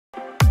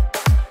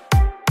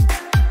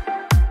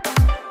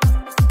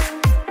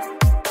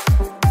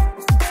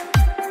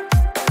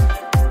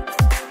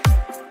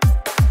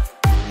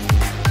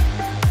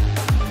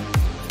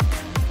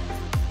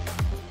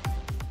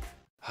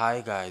Hi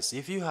guys,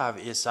 if you have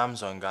a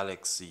Samsung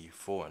Galaxy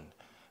phone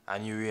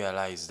and you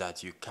realize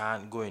that you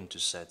can't go into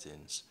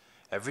settings,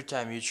 every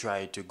time you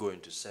try to go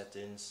into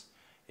settings,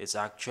 it's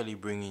actually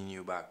bringing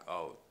you back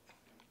out.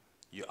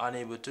 You're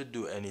unable to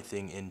do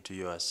anything into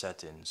your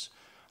settings,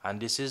 and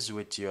this is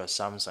with your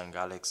Samsung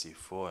Galaxy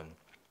phone,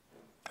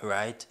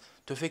 right?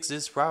 To fix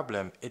this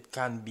problem, it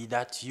can be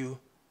that you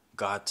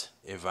got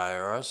a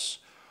virus,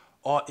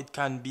 or it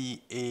can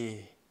be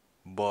a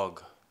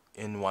bug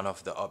in one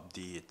of the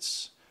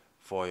updates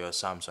for your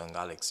Samsung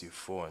Galaxy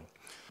phone.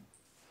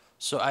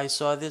 So I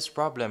saw this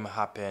problem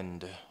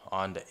happened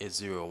on the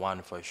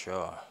A01 for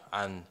sure,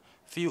 and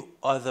few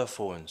other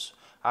phones.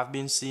 I've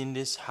been seeing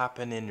this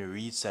happening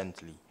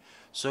recently.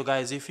 So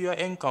guys, if you're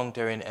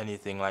encountering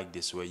anything like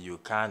this where you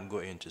can't go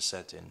into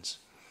settings,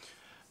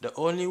 the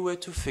only way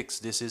to fix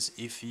this is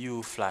if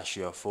you flash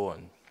your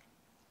phone.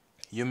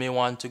 You may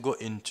want to go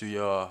into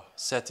your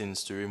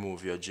settings to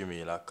remove your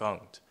Gmail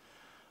account,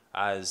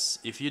 as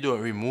if you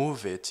don't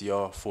remove it,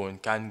 your phone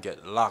can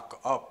get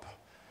locked up,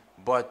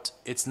 but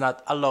it's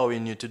not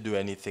allowing you to do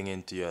anything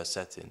into your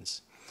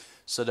settings.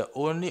 So the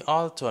only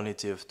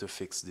alternative to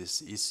fix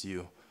this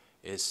issue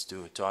is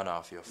to turn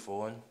off your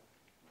phone.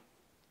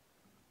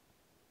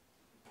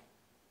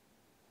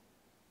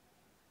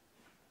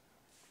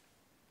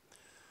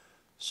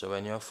 So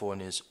when your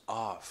phone is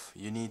off,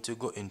 you need to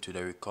go into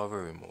the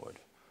recovery mode.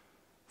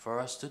 For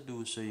us to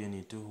do so, you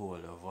need to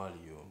hold the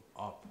volume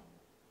up,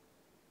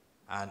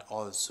 and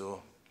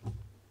also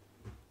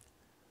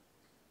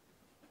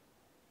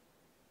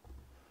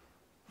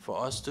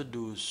for us to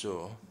do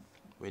so,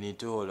 we need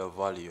to hold the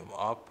volume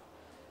up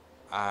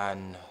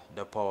and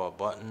the power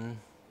button.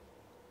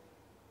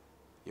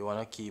 You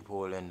want to keep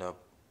holding the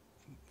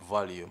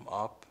volume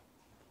up,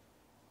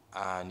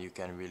 and you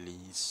can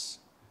release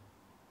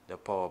the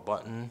power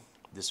button.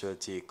 This will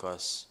take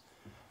us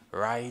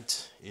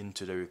right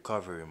into the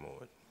recovery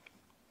mode.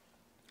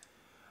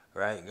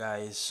 Right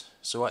guys,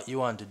 so what you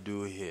want to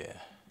do here,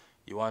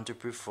 you want to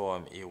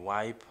perform a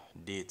wipe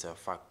data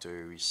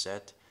factory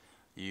reset.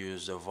 You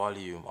use the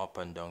volume up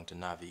and down to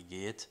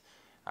navigate,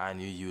 and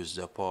you use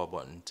the power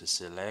button to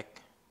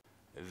select.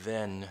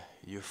 Then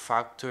you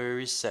factory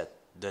reset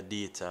the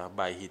data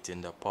by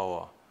hitting the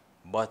power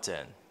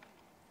button,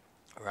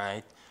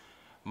 right?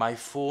 My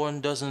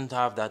phone doesn't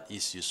have that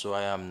issue, so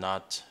I am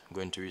not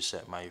going to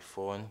reset my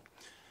phone.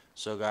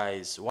 So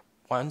guys,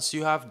 once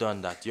you have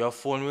done that, your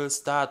phone will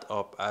start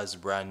up as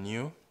brand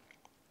new.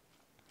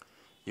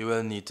 You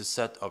will need to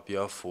set up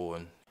your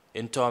phone.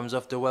 In terms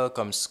of the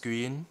welcome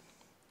screen,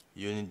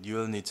 you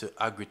will need to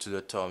agree to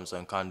the terms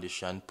and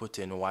condition, put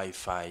in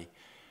Wi-Fi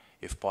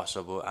if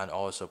possible, and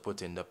also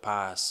put in the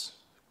pass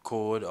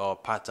code or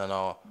pattern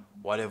or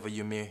whatever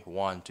you may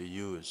want to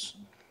use.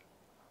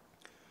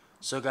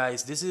 So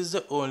guys, this is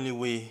the only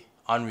way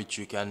on which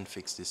you can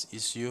fix this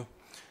issue.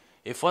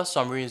 If for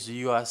some reason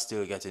you are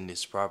still getting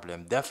this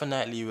problem,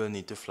 definitely you will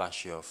need to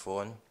flash your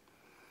phone.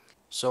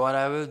 So what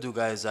I will do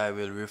guys, I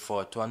will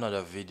refer to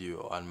another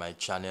video on my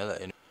channel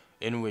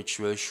in which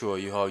will show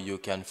you how you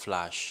can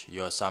flash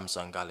your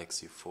Samsung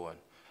Galaxy phone.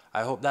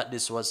 I hope that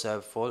this was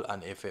helpful,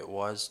 and if it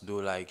was, do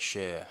like,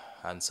 share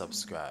and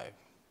subscribe.